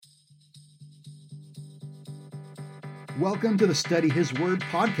Welcome to the Study His Word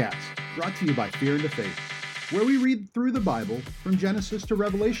podcast, brought to you by Fear and Faith, where we read through the Bible from Genesis to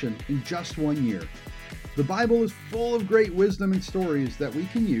Revelation in just 1 year. The Bible is full of great wisdom and stories that we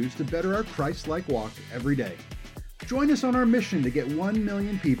can use to better our Christ-like walk every day. Join us on our mission to get 1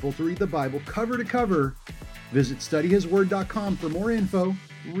 million people to read the Bible cover to cover. Visit studyhisword.com for more info,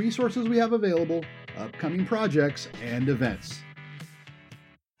 resources we have available, upcoming projects, and events.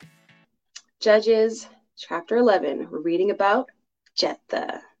 Judges chapter 11, we're reading about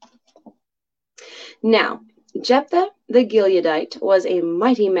Jephthah. Now, Jephthah the Gileadite was a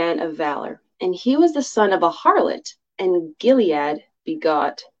mighty man of valor, and he was the son of a harlot, and Gilead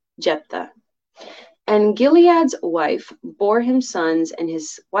begot Jephthah. And Gilead's wife bore him sons, and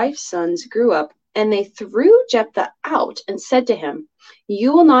his wife's sons grew up, and they threw Jephthah out and said to him,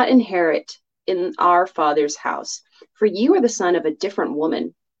 "You will not inherit in our father's house, for you are the son of a different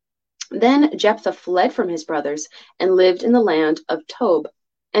woman." Then Jephthah fled from his brothers and lived in the land of Tob.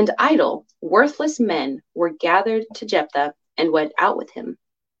 And idle, worthless men were gathered to Jephthah and went out with him.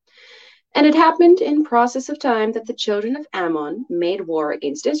 And it happened in process of time that the children of Ammon made war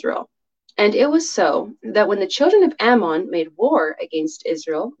against Israel. And it was so that when the children of Ammon made war against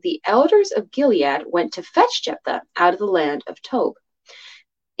Israel, the elders of Gilead went to fetch Jephthah out of the land of Tob.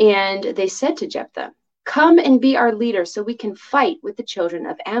 And they said to Jephthah, "Come and be our leader so we can fight with the children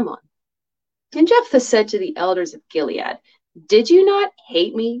of Ammon." And Jephthah said to the elders of Gilead, "Did you not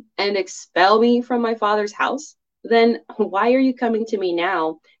hate me and expel me from my father's house? Then why are you coming to me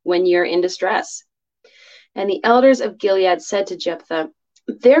now when you're in distress?" And the elders of Gilead said to Jephthah,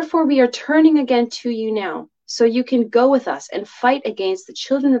 "Therefore we are turning again to you now, so you can go with us and fight against the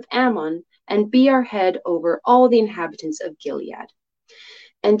children of Ammon and be our head over all the inhabitants of Gilead."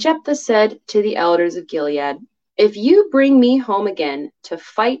 And Jephthah said to the elders of Gilead, "If you bring me home again to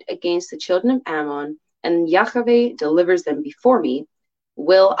fight against the children of Ammon, and Yahweh delivers them before me,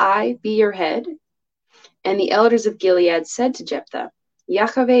 will I be your head?" And the elders of Gilead said to Jephthah,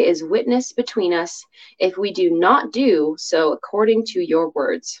 "Yahweh is witness between us, if we do not do so according to your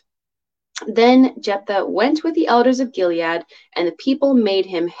words." Then Jephthah went with the elders of Gilead, and the people made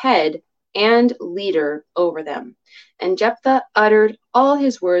him head and leader over them. And Jephthah uttered all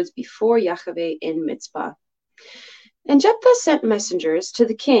his words before Yahweh in Mizpah. And Jephthah sent messengers to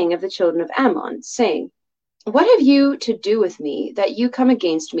the king of the children of Ammon, saying, "What have you to do with me, that you come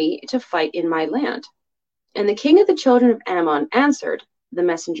against me to fight in my land?" And the king of the children of Ammon answered the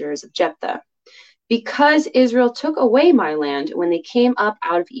messengers of Jephthah, "Because Israel took away my land when they came up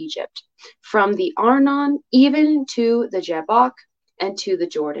out of Egypt, from the Arnon even to the Jabbok and to the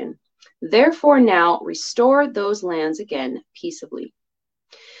Jordan. Therefore now restore those lands again peaceably."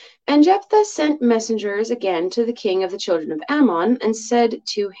 And Jephthah sent messengers again to the king of the children of Ammon and said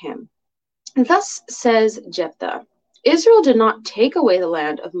to him, "Thus says Jephthah, Israel did not take away the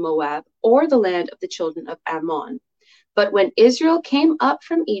land of Moab or the land of the children of Ammon. But when Israel came up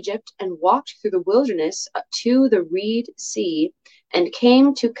from Egypt and walked through the wilderness to the Reed Sea and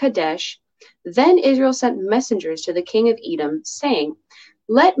came to Kadesh, then Israel sent messengers to the king of Edom, saying,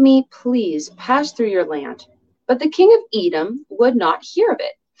 'Let me please pass through your land.' But the king of Edom would not hear of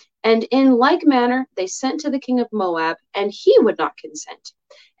it. And in like manner they sent to the king of Moab, and he would not consent.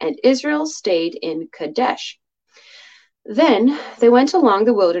 And Israel stayed in Kadesh. Then they went along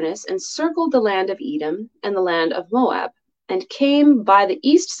the wilderness and circled the land of Edom and the land of Moab, and came by the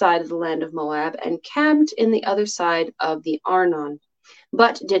east side of the land of Moab, and camped in the other side of the Arnon,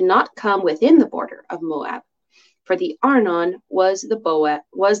 but did not come within the border of Moab, for the Arnon was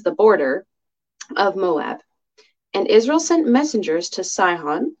the border of Moab. And Israel sent messengers to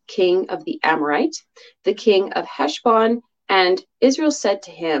Sihon, king of the Amorites, the king of Heshbon, and Israel said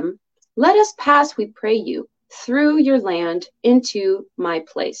to him, "Let us pass, we pray you, through your land into my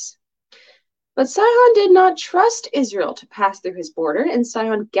place." But Sihon did not trust Israel to pass through his border, and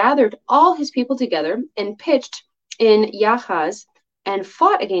Sihon gathered all his people together and pitched in Yahaz and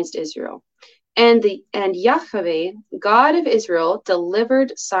fought against Israel. And Yahweh, God of Israel,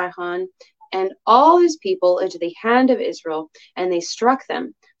 delivered Sihon and all his people into the hand of Israel, and they struck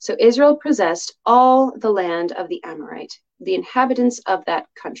them. So Israel possessed all the land of the Amorite, the inhabitants of that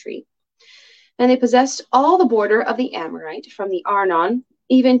country. And they possessed all the border of the Amorite, from the Arnon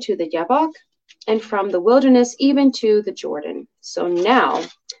even to the Jabbok, and from the wilderness even to the Jordan. So now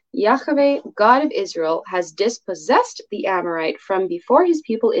Yahweh, God of Israel, has dispossessed the Amorite from before his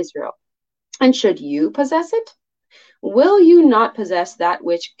people Israel. And should you possess it? Will you not possess that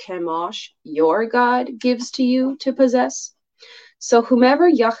which Chemosh, your God, gives to you to possess? So whomever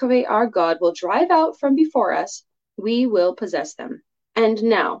Yahweh our God will drive out from before us, we will possess them. And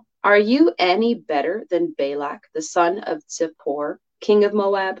now, Are you any better than Balak, the son of Zippor, king of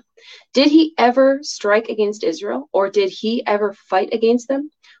Moab? Did he ever strike against Israel, or did he ever fight against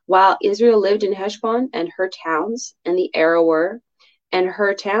them, while Israel lived in Heshbon and her towns, and the Aroer and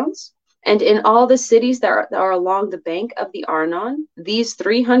her towns, and in all the cities that are along the bank of the Arnon, these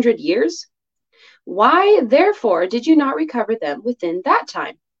 300 years? Why, therefore, did you not recover them within that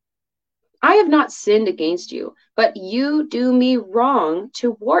time? I have not sinned against you, but you do me wrong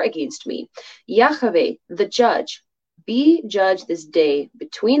to war against me. Yahweh, the judge, be judge this day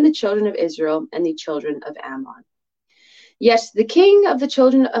between the children of Israel and the children of Ammon. Yet the king of the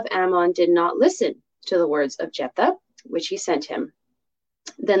children of Ammon did not listen to the words of Jephthah, which he sent him.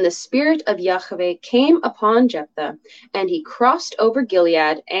 Then the spirit of Yahweh came upon Jephthah, and he crossed over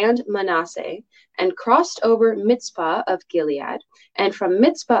Gilead and Manasseh, and crossed over Mizpah of Gilead, and from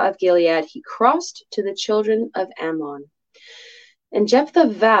Mizpah of Gilead he crossed to the children of Ammon. And Jephthah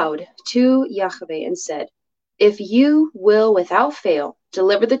vowed to Yahweh and said, if you will without fail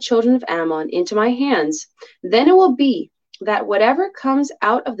deliver the children of Ammon into my hands, then it will be that whatever comes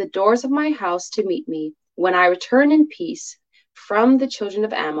out of the doors of my house to meet me, when I return in peace from the children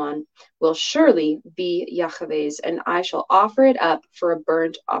of Ammon, will surely be Yahweh's, and I shall offer it up for a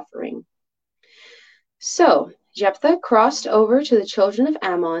burnt offering. So Jephthah crossed over to the children of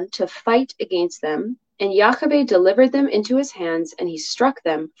Ammon to fight against them, and Yahweh delivered them into his hands, and he struck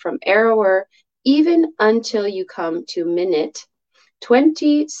them from Aroer even until you come to Minnit,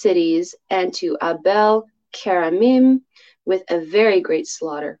 20 cities, and to Abel Keramim, with a very great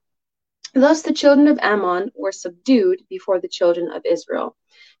slaughter. Thus the children of Ammon were subdued before the children of Israel.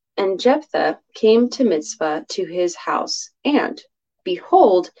 And Jephthah came to Mizpah to his house, and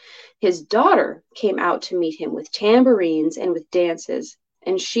behold, his daughter came out to meet him with tambourines and with dances,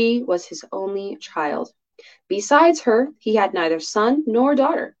 and she was his only child. Besides her, he had neither son nor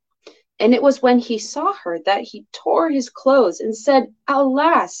daughter. And it was when he saw her that he tore his clothes and said,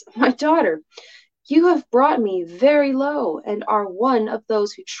 alas, my daughter, you have brought me very low, and are one of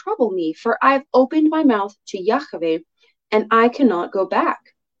those who trouble me, for I have opened my mouth to Yahweh, and I cannot go back.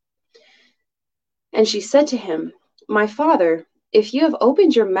 And she said to him, my father, if you have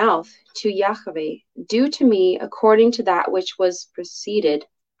opened your mouth to Yahweh, do to me according to that which was proceeded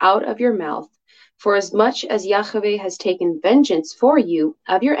out of your mouth. For as much as Yahweh has taken vengeance for you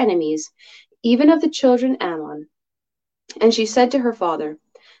of your enemies, even of the children Ammon. And she said to her father,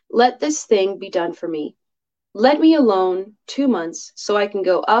 let this thing be done for me. Let me alone 2 months, so I can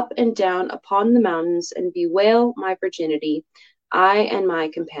go up and down upon the mountains and bewail my virginity, I and my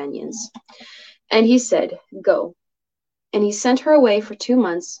companions. And he said, go. And he sent her away for 2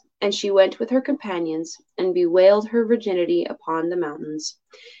 months, and she went with her companions and bewailed her virginity upon the mountains.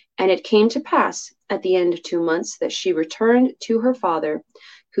 And it came to pass at the end of 2 months that she returned to her father,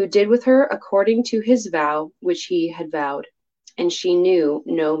 who did with her according to his vow which he had vowed. And she knew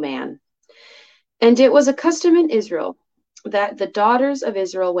no man. And it was a custom in Israel that the daughters of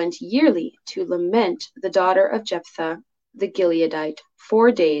Israel went yearly to lament the daughter of Jephthah the Gileadite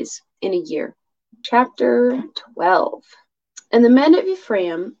 4 days in a year. Chapter 12. And the men of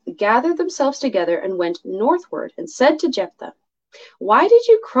Ephraim gathered themselves together and went northward and said to Jephthah, why did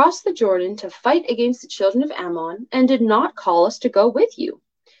you cross the Jordan to fight against the children of Ammon and did not call us to go with you?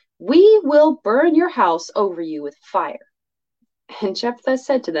 We will burn your house over you with fire. And Jephthah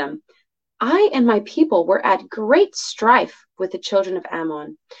said to them, I and my people were at great strife with the children of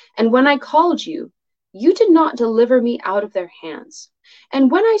Ammon, and when I called you, you did not deliver me out of their hands.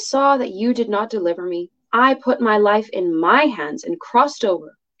 And when I saw that you did not deliver me, I put my life in my hands and crossed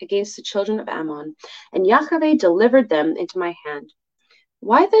over against the children of Ammon, and Yahweh delivered them into my hand.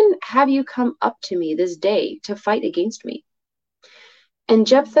 Why then have you come up to me this day to fight against me? And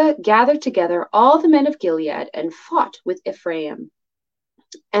Jephthah gathered together all the men of Gilead and fought with Ephraim.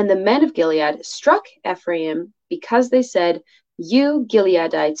 And the men of Gilead struck Ephraim because they said, you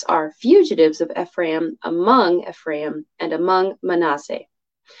Gileadites are fugitives of Ephraim and among Manasseh.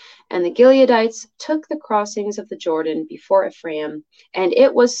 And the Gileadites took the crossings of the Jordan before Ephraim. And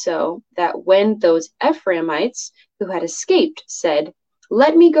it was so that when those Ephraimites who had escaped said,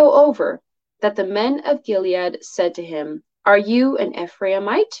 let me go over, that the men of Gilead said to him, are you an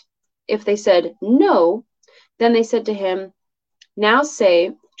Ephraimite? If they said, no, then they said to him, now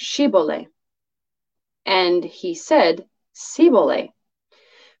say, Shibboleth. And he said, Sibboleth,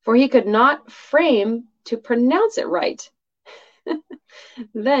 for he could not frame to pronounce it right.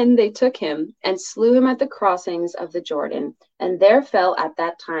 Then they took him and slew him at the crossings of the Jordan, and there fell at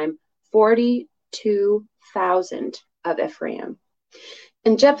that time 42,000 of Ephraim.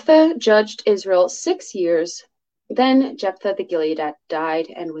 And Jephthah judged Israel 6 years. Then Jephthah the Gileadite died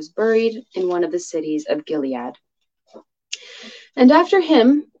and was buried in one of the cities of Gilead. And after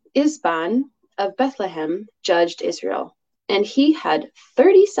him, Isban of Bethlehem judged Israel. And he had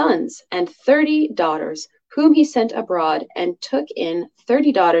 30 sons and 30 daughters, whom he sent abroad, and took in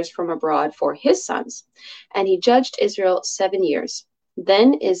 30 daughters from abroad for his sons. And he judged Israel 7 years.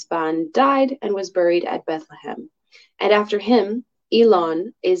 Then Isban died and was buried at Bethlehem. And after him,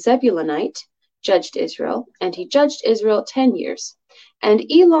 Elon, a Zebulunite, judged Israel, and he judged Israel 10 years. And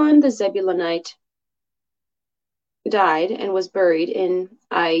Elon the Zebulunite died and was buried in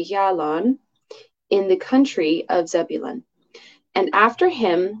Ayalon in the country of Zebulun. And after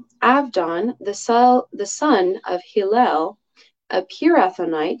him, Avdon, the son of Hillel, a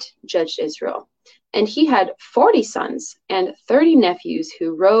Pirathonite, judged Israel. And he had 40 sons and 30 nephews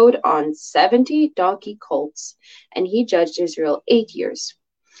who rode on 70 donkey colts, and he judged Israel 8 years.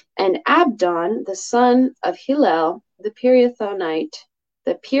 And Abdon, the son of Hillel, the Pirathonite,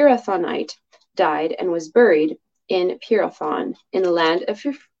 died and was buried in Pirathon, in the land of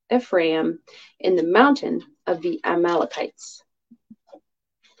Ephraim, in the mountain of the Amalekites.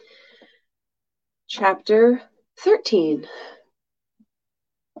 Chapter 13.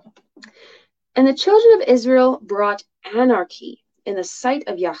 And the children of Israel brought anarchy in the sight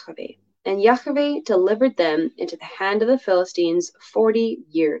of Yahweh, and Yahweh delivered them into the hand of the Philistines 40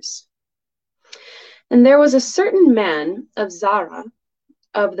 years. And there was a certain man of Zara,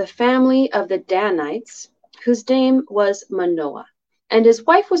 of the family of the Danites, whose name was Manoah, and his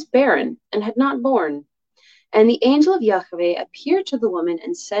wife was barren and had not borne. And the angel of Yahweh appeared to the woman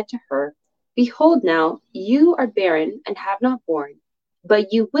and said to her, Behold now, you are barren and have not borne,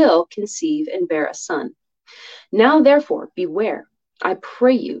 but you will conceive and bear a son. Now therefore beware, I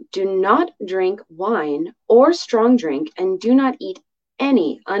pray you, do not drink wine or strong drink, and do not eat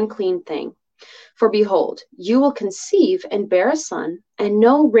any unclean thing. For behold, you will conceive and bear a son, and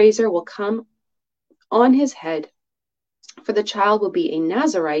no razor will come on his head, for the child will be a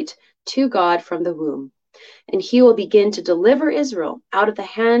Nazarite to God from the womb. And he will begin to deliver Israel out of the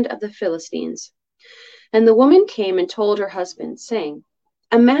hand of the Philistines. And the woman came and told her husband, saying,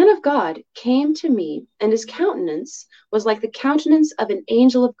 A man of God came to me, and his countenance was like the countenance of an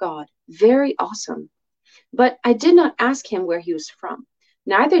angel of God, very awesome. But I did not ask him where he was from,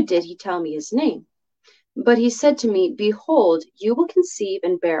 neither did he tell me his name. But he said to me, Behold, you will conceive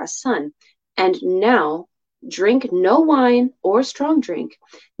and bear a son, and now drink no wine or strong drink,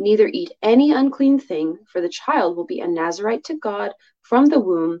 neither eat any unclean thing, for the child will be a Nazarite to God from the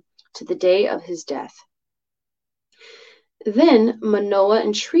womb to the day of his death. Then Manoah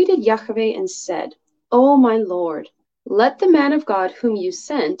entreated Yahweh and said, O my Lord, let the man of God whom you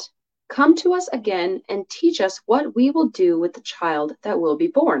sent come to us again and teach us what we will do with the child that will be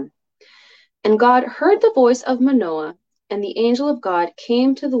born. And God heard the voice of Manoah, and the angel of God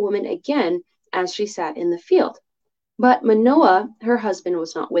came to the woman again as she sat in the field. But Manoah, her husband,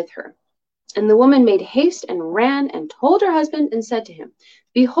 was not with her. And the woman made haste and ran and told her husband and said to him,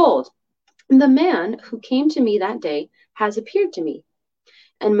 Behold, the man who came to me that day has appeared to me.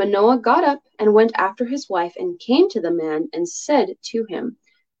 And Manoah got up and went after his wife and came to the man and said to him,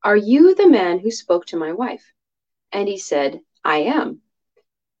 Are you the man who spoke to my wife? And he said, I am.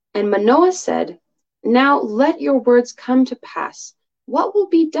 And Manoah said, Now let your words come to pass. What will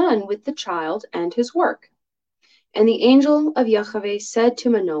be done with the child and his work? And the angel of Yahweh said to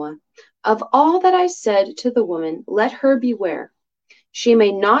Manoah, Of all that I said to the woman, let her beware. She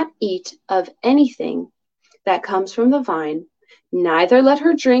may not eat of anything that comes from the vine, neither let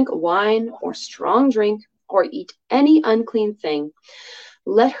her drink wine or strong drink, or eat any unclean thing.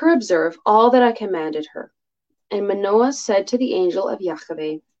 Let her observe all that I commanded her. And Manoah said to the angel of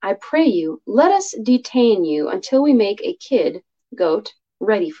Yahweh, I pray you, let us detain you until we make a kid, goat,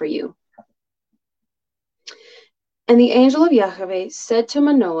 ready for you. And the angel of Yahweh said to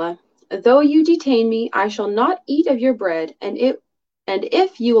Manoah, Though you detain me, I shall not eat of your bread, and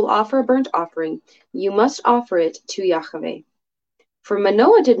if you will offer a burnt offering, you must offer it to Yahweh. For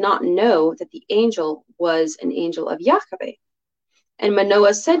Manoah did not know that the angel was an angel of Yahweh. And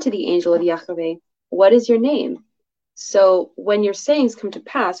Manoah said to the angel of Yahweh, What is your name? So when your sayings come to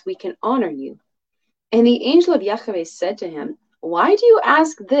pass, we can honor you. And the angel of Yahweh said to him, Why do you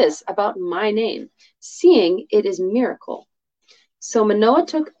ask this about my name, seeing it is miracle? So Manoah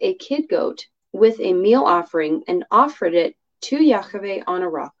took a kid goat with a meal offering and offered it to Yahweh on a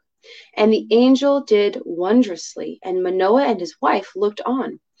rock. And the angel did wondrously, and Manoah and his wife looked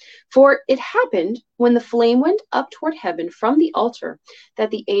on. For it happened, when the flame went up toward heaven from the altar,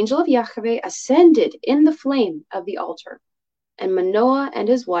 that the angel of Yahweh ascended in the flame of the altar. And Manoah and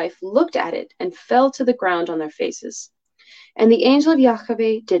his wife looked at it and fell to the ground on their faces. And the angel of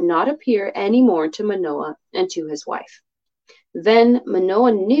Yahweh did not appear any more to Manoah and to his wife. Then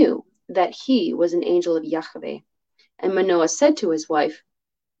Manoah knew that he was an angel of Yahweh. And Manoah said to his wife,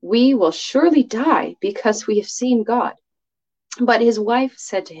 "We will surely die because we have seen God." But his wife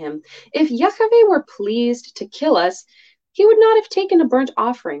said to him, "If Yahweh were pleased to kill us, he would not have taken a burnt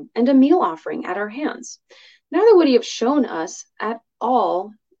offering and a meal offering at our hands. Neither would he have shown us at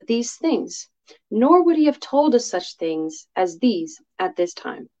all these things, nor would he have told us such things as these at this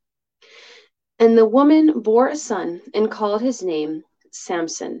time." And the woman bore a son and called his name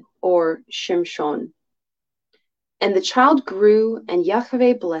Samson, or Shimshon. And the child grew, and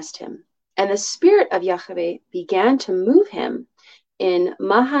Yahweh blessed him. And the spirit of Yahweh began to move him in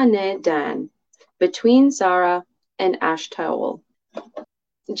Mahaneh Dan, between Zara and Ashtaol.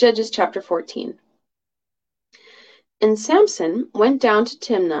 Judges chapter 14. And Samson went down to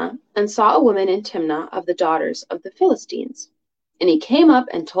Timnah and saw a woman in Timnah of the daughters of the Philistines. And he came up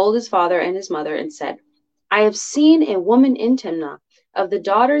and told his father and his mother and said, "I have seen a woman in Timnah of the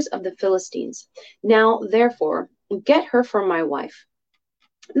daughters of the Philistines. Now, therefore, get her for my wife."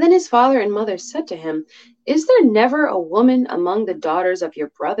 And then his father and mother said to him, "Is there never a woman among the daughters of your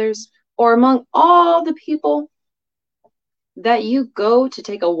brothers, or among all the people, that you go to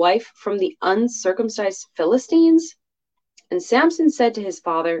take a wife from the uncircumcised Philistines?" And Samson said to his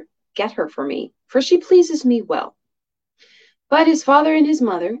father, "Get her for me, for she pleases me well." But his father and his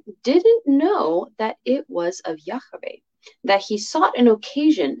mother didn't know that it was of Yahweh, that he sought an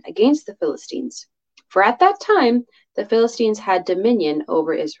occasion against the Philistines. For at that time, the Philistines had dominion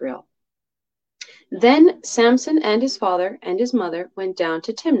over Israel. Then Samson and his father and his mother went down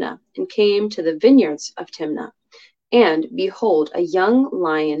to Timnah and came to the vineyards of Timnah. And behold, a young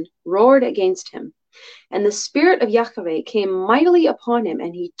lion roared against him. And the spirit of Yahweh came mightily upon him,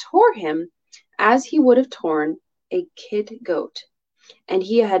 and he tore him as he would have torn a kid goat. And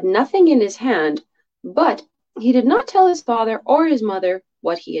he had nothing in his hand, but he did not tell his father or his mother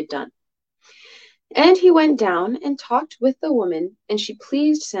what he had done. And he went down and talked with the woman, and she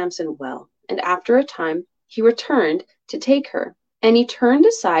pleased Samson well. And after a time he returned to take her, and he turned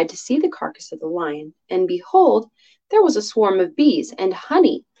aside to see the carcass of the lion. And behold, there was a swarm of bees and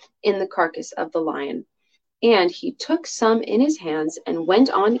honey in the carcass of the lion. And he took some in his hands and went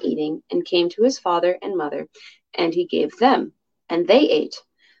on eating, and came to his father and mother, and he gave them, and they ate.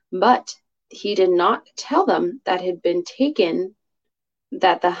 But he did not tell them that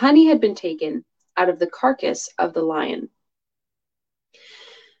the honey had been taken out of the carcass of the lion.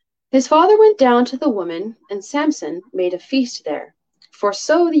 His father went down to the woman, and Samson made a feast there, for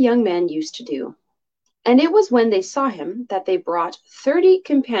so the young man used to do. And it was when they saw him that they brought 30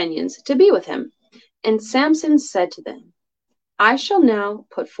 companions to be with him. And Samson said to them, "I shall now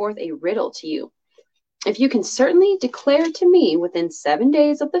put forth a riddle to you. If you can certainly declare to me within 7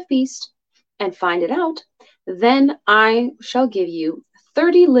 days of the feast, and find it out, then I shall give you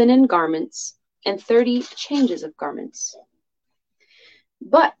 30 linen garments and 30 changes of garments.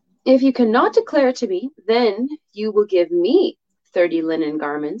 But if you cannot declare it to me, then you will give me 30 linen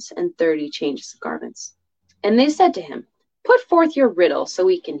garments and 30 changes of garments." And they said to him, "Put forth your riddle so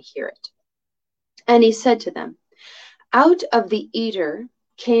we can hear it." And he said to them, "Out of the eater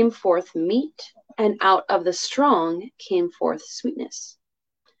came forth meat, and out of the strong came forth sweetness."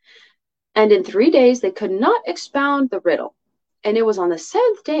 And in 3 days they could not expound the riddle. And it was on the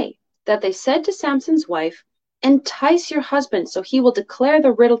 7th day that they said to Samson's wife, "Entice your husband so he will declare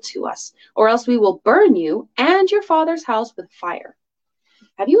the riddle to us, or else we will burn you and your father's house with fire.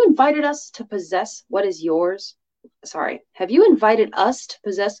 Have you invited us to possess what is yours? Have you invited us to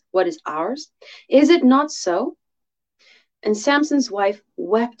possess what is ours? Is it not so?" And Samson's wife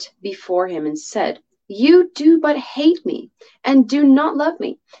wept before him and said, "You do but hate me and do not love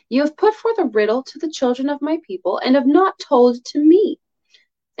me. You have put forth a riddle to the children of my people and have not told it to me."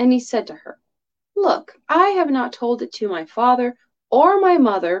 And he said to her, "Look, I have not told it to my father or my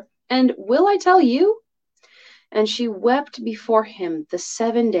mother, and will I tell you?" And she wept before him the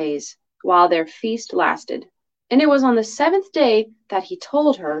 7 days while their feast lasted. And it was on the 7th day that he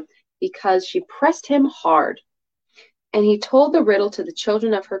told her, because she pressed him hard. And he told the riddle to the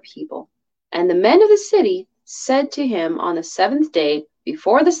children of her people. And the men of the city said to him on the 7th day,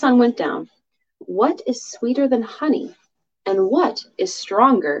 before the sun went down, "What is sweeter than honey? And what is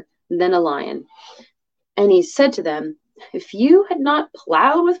stronger than a lion?" And he said to them, "If you had not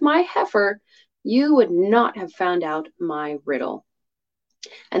plowed with my heifer, you would not have found out my riddle."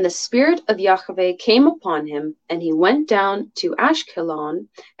 And the spirit of Yahweh came upon him, and he went down to Ashkelon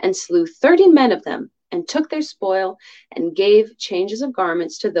and slew 30 men of them, and took their spoil, and gave changes of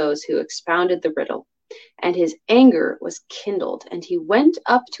garments to those who expounded the riddle. And his anger was kindled, and he went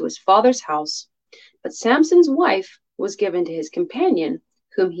up to his father's house. But Samson's wife was given to his companion,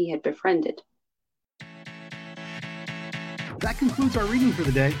 whom he had befriended. That concludes our reading for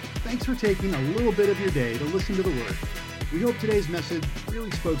the day. Thanks for taking a little bit of your day to listen to the Word. We hope today's message really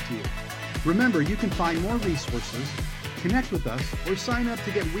spoke to you. Remember, you can find more resources, connect with us, or sign up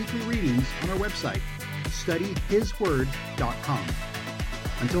to get weekly readings on our website, studyhisword.com.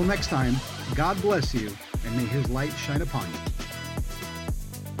 Until next time, God bless you, and may His light shine upon you.